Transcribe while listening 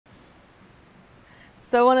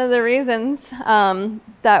So one of the reasons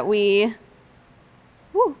that we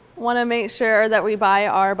want to make sure that we buy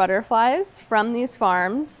our butterflies from these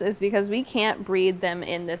farms is because we can't breed them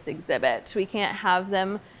in this exhibit. We can't have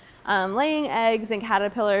them laying eggs and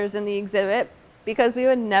caterpillars in the exhibit because we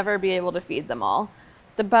would never be able to feed them all.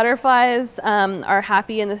 The butterflies are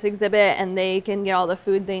happy in this exhibit and they can get all the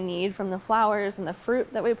food they need from the flowers and the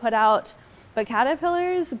fruit that we put out. But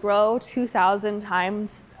caterpillars grow 2,000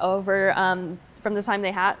 times over from the time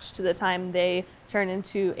they hatch to the time they turn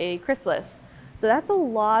into a chrysalis. So that's a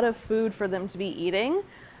lot of food for them to be eating.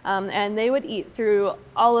 And they would eat through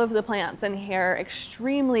all of the plants and hair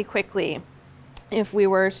extremely quickly if we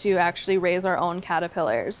were to actually raise our own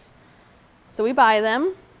caterpillars. So we buy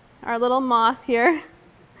them. Our little moth here,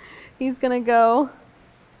 he's gonna go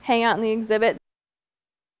hang out in the exhibit.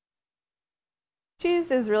 Species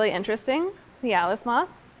is really interesting, the Alice moth,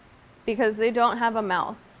 because they don't have a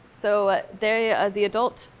mouth. So the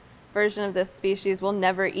adult version of this species will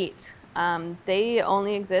never eat. They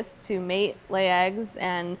only exist to mate, lay eggs,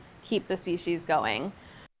 and keep the species going.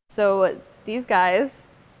 So these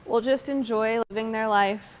guys will just enjoy living their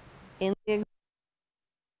life in the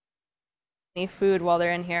food while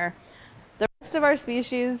they're in here. The rest of our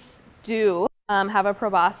species do have a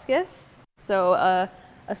proboscis, so a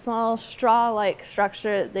small straw-like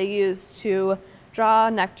structure that they use to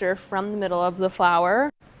draw nectar from the middle of the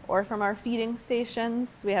flower or from our feeding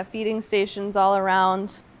stations. We have feeding stations all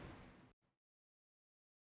around.